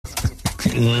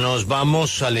Nos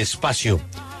vamos al espacio.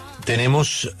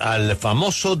 Tenemos al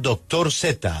famoso Dr.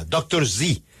 Z, Dr.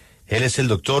 Z. Él es el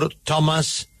doctor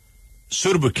Thomas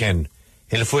Zurbuchen.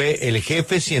 Él fue el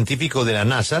jefe científico de la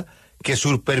NASA que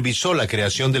supervisó la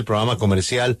creación del programa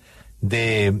comercial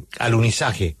de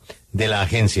alunizaje de la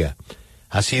agencia.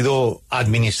 Ha sido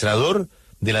administrador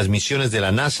de las misiones de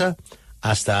la NASA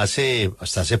hasta hace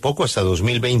poco, hasta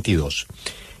 2022.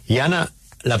 Y Ana,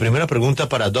 la primera pregunta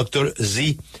para Dr.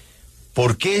 Z,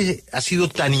 ¿por qué ha sido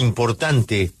tan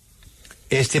importante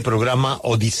este programa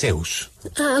Odysseus?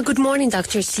 Good morning,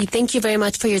 Dr. Z. Thank you very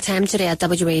much for your time today at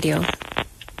W Radio.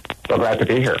 So glad to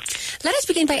be here. Let us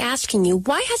begin by asking you,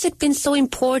 why has it been so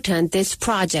important, this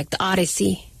project,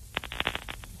 Odyssey?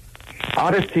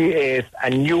 Odyssey is a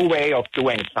new way of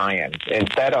doing science.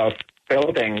 Instead of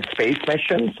building space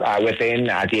missions within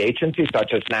the agencies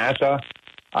such as NASA,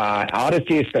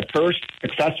 Odyssey is the first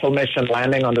successful mission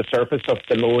landing on the surface of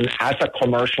the moon as a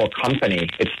commercial company.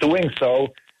 It's doing so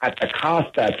at the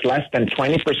cost that's less than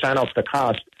 20% of the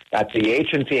cost that the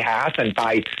agency has, and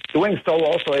by doing so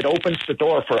also it opens the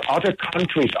door for other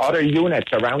countries, other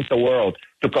units around the world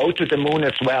to go to the moon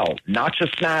as well. Not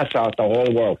just NASA, the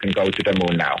whole world can go to the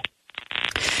moon now.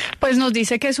 Pues nos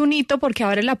dice que es un hito porque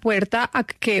abre la puerta a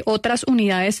que otras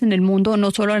unidades en el mundo, no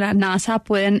solo la NASA,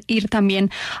 pueden ir también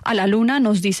a la Luna.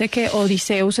 Nos dice que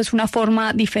Odysseus es una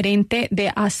forma diferente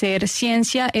de hacer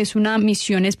ciencia, es una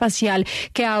misión espacial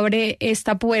que abre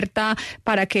esta puerta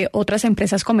para que otras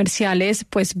empresas comerciales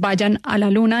pues vayan a la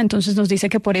Luna. Entonces nos dice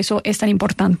que por eso es tan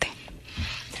importante.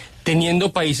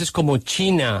 Teniendo países como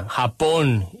China,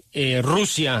 Japón,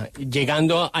 Rusia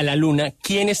llegando a la Luna,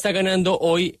 ¿quién está ganando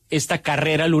hoy esta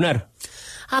carrera lunar?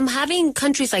 Having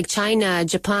countries like China,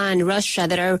 Japan, Russia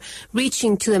that are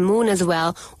reaching to the moon as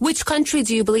well, which country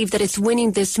do you believe that is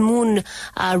winning this moon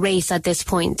race at this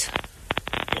point?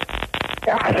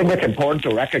 Yeah, I think it's important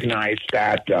to recognize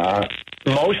that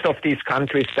most of these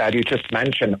countries that you just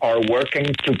mentioned are working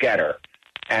together.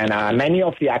 And many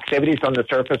of the activities on the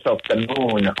surface of the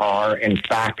moon are, in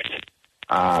fact,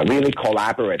 really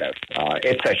collaborative.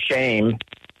 It's a shame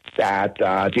that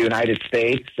the United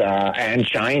States and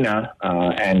China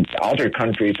and other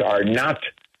countries are not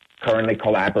currently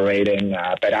collaborating,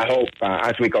 but I hope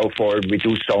as we go forward we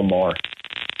do so more.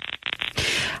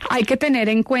 Hay que tener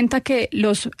en cuenta que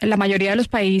la mayoría de los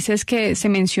países que se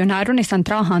mencionaron están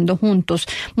trabajando juntos.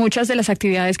 Muchas de las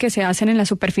actividades que se hacen en la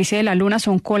superficie de la Luna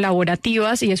son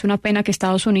colaborativas y es una pena que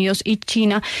Estados Unidos y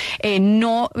China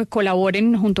no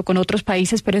colaboren junto con otros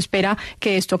países, pero espera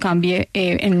que esto cambie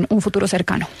en un futuro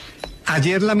cercano.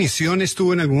 Ayer la misión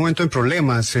estuvo en algún momento en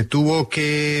problemas. Se tuvo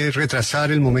que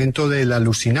retrasar el momento del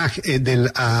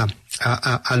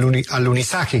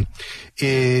alunizaje.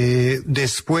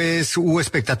 Después hubo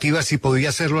expectativas si podía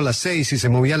hacerlo a las 6, si se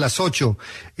movía a las 8.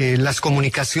 Las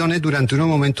comunicaciones durante unos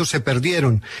momentos se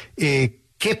perdieron.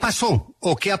 ¿Qué pasó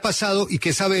o qué ha pasado y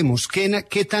qué sabemos?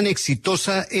 ¿Qué tan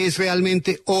exitosa es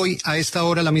realmente hoy a esta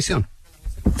hora la misión?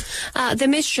 The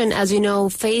mission, as you know,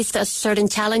 faced certain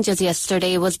challenges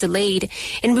yesterday, was delayed,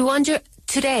 and we wonder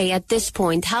today, at this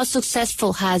point, how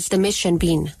successful has the mission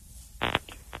been?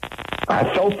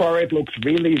 So far, it looks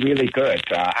really, really good.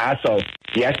 As of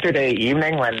yesterday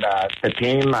evening, when the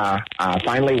team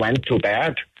finally went to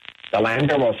bed, the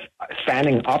lander was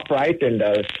standing upright in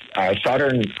the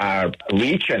southern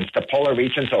regions, the polar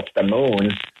regions of the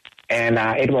moon, and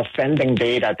it was sending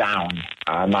data down.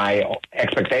 My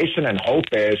expectation and hope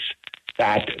is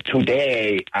that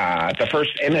today the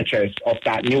first images of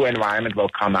that new environment will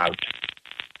come out.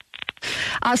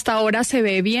 Hasta ahora se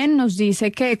ve bien. Nos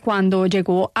dice que cuando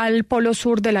llegó al polo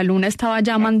sur de la Luna estaba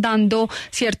ya mandando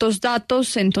ciertos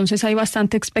datos, entonces hay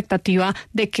bastante expectativa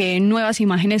de que nuevas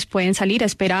imágenes pueden salir.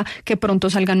 Espera que pronto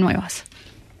salgan nuevas.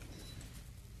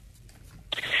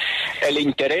 El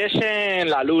interés en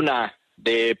la Luna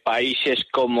de países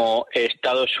como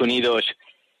Estados Unidos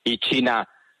y China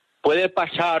puede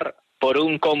pasar por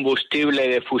un combustible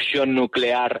de fusión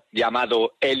nuclear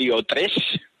llamado helio 3.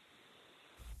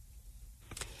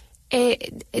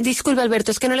 Disculpe,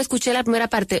 Alberto, es que no le escuché la primera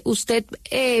parte. ¿Usted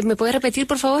me puede repetir,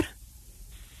 por favor?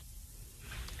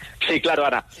 Sí, claro,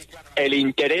 Ana. El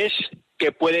interés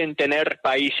que pueden tener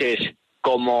países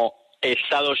como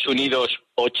Estados Unidos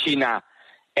o China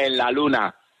en la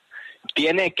Luna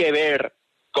tiene que ver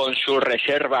con sus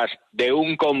reservas de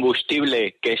un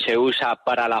combustible que se usa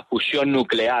para la fusión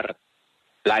nuclear,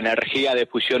 la energía de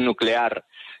fusión nuclear,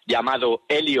 llamado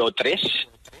helio 3.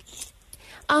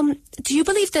 Do you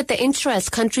believe that the interest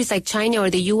countries like China or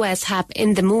the U.S. have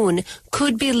in the moon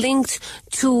could be linked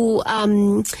to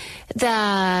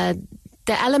the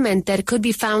the element that could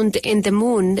be found in the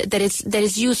moon that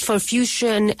is used for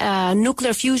fusion,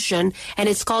 nuclear fusion, and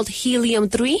it's called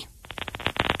helium-3?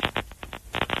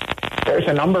 There's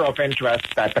a number of interests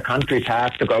that the countries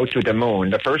have to go to the moon.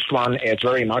 The first one is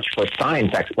very much for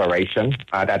science exploration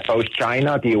that both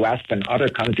China, the U.S., and other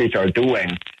countries are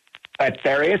doing. But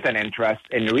there is an interest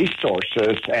in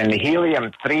resources, and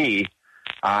helium-3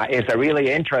 is a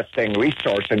really interesting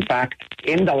resource. In fact,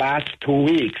 in the last 2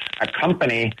 weeks, a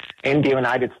company in the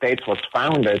United States was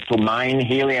founded to mine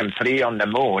helium-3 on the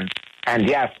moon. And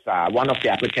yes, one of the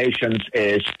applications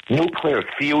is nuclear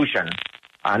fusion,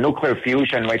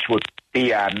 which would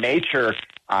be a major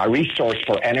resource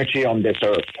for energy on this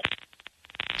earth.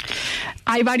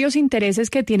 Hay varios intereses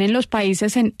que tienen los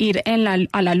países en ir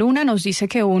a la Luna. Nos dice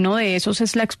que uno de esos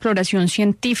es la exploración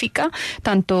científica.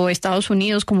 Tanto Estados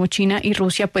Unidos como China y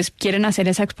Rusia pues quieren hacer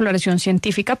esa exploración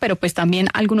científica, pero pues también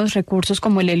algunos recursos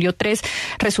como el helio 3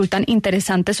 resultan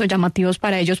interesantes o llamativos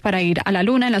para ellos para ir a la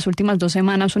Luna. En las últimas 2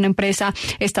 semanas una empresa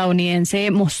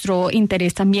estadounidense mostró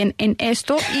interés también en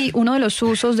esto, y uno de los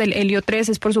usos del helio 3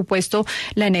 es por supuesto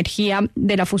la energía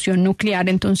de la fusión nuclear.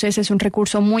 Entonces es un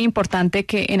recurso muy importante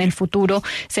que en el futuro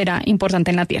será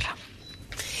importante en la Tierra.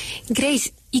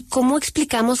 Grace, ¿y cómo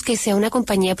explicamos que sea una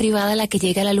compañía privada la que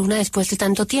llega a la Luna después de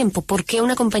tanto tiempo? ¿Por qué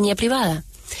una compañía privada?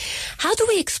 How do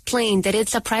we explain that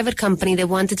it's a private company, the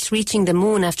one that's reaching the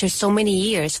moon after so many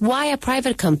years? Why a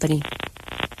private company?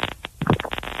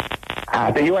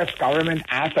 The U.S. government,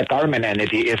 as a government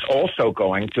entity, is also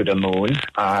going to the moon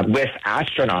with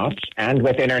astronauts and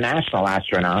with international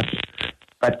astronauts.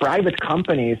 But private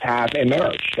companies have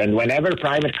emerged, and whenever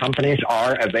private companies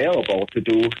are available to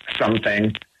do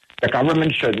something, the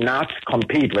government should not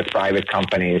compete with private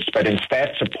companies, but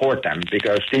instead support them,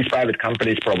 because these private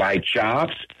companies provide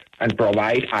jobs and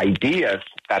provide ideas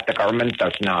that the government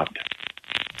does not.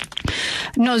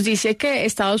 Nos dice que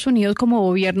Estados Unidos como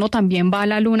gobierno también va a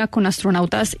la Luna con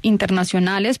astronautas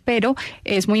internacionales, pero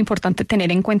es muy importante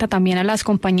tener en cuenta también a las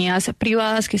compañías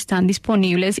privadas que están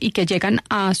disponibles y que llegan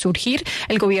a surgir.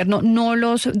 El gobierno no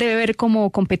los debe ver como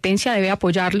competencia, debe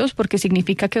apoyarlos, porque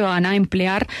significa que van a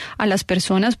emplear a las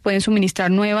personas, pueden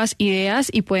suministrar nuevas ideas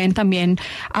y pueden también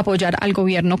apoyar al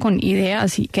gobierno con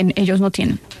ideas que ellos no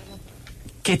tienen.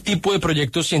 ¿Qué tipo de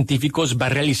proyectos científicos va a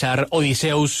realizar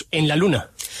Odysseus en la Luna?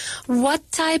 What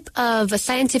type of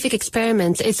scientific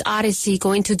experiments is Odyssey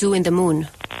going to do in the moon?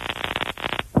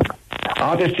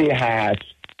 Odyssey has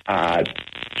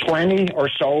 20 or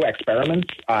so experiments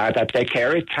that they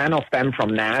carry, 10 of them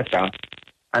from NASA.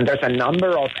 And there's a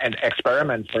number of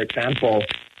experiments, for example,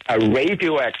 a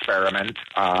radio experiment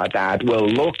that will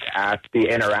look at the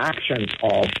interactions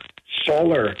of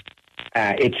solar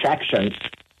ejections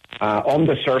on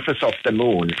the surface of the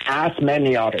moon, as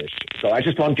many others. So I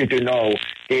just want you to know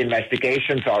the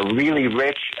investigations are really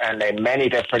rich and in many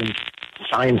different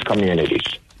science communities.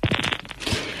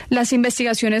 Las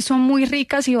investigaciones son muy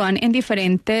ricas y van en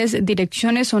diferentes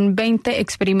direcciones. Son 20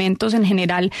 experimentos en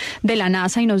general de la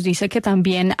NASA, y nos dice que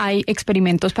también hay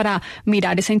experimentos para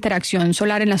mirar esa interacción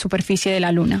solar en la superficie de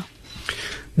la Luna.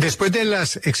 Después de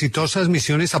las exitosas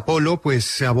misiones Apolo, pues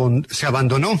se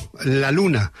abandonó la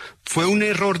Luna. ¿Fue un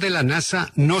error de la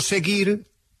NASA no seguir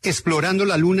explorando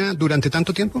la Luna durante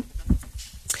tanto tiempo?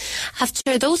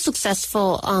 After those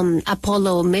successful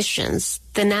Apollo missions,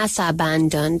 the NASA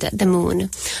abandoned the moon.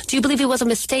 Do you believe it was a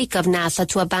mistake of NASA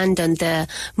to abandon the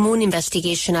moon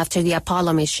investigation after the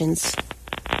Apollo missions?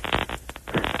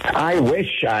 I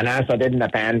wish NASA didn't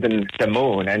abandon the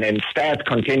moon and instead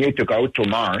continued to go to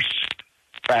Mars.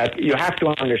 But you have to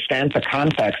understand the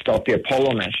context of the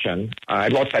Apollo mission.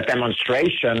 It was a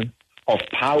demonstration of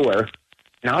power,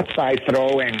 not by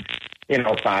throwing,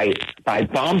 by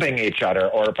bombing each other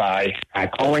or by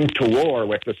going to war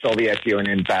with the Soviet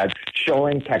Union, but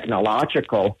showing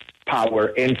technological power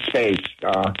in space.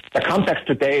 The context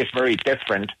today is very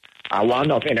different,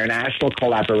 one of international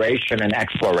collaboration and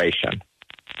exploration.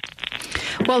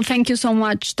 Well, thank you so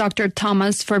much, Dr.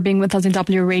 Thomas, for being with us in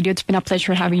W Radio. It's been a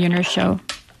pleasure having you on our show.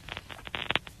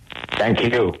 Thank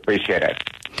you. Appreciate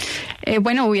it.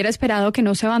 Bueno, hubiera esperado que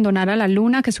no se abandonara la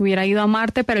Luna, que se hubiera ido a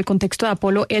Marte, pero el contexto de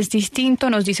Apolo es distinto.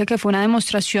 Nos dice que fue una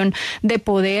demostración de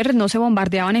poder, no se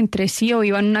bombardeaban entre sí o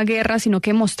iban a una guerra, sino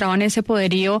que mostraban ese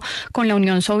poderío con la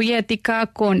Unión Soviética,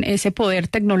 con ese poder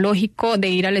tecnológico de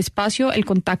ir al espacio. El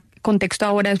contexto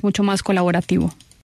ahora es mucho más colaborativo.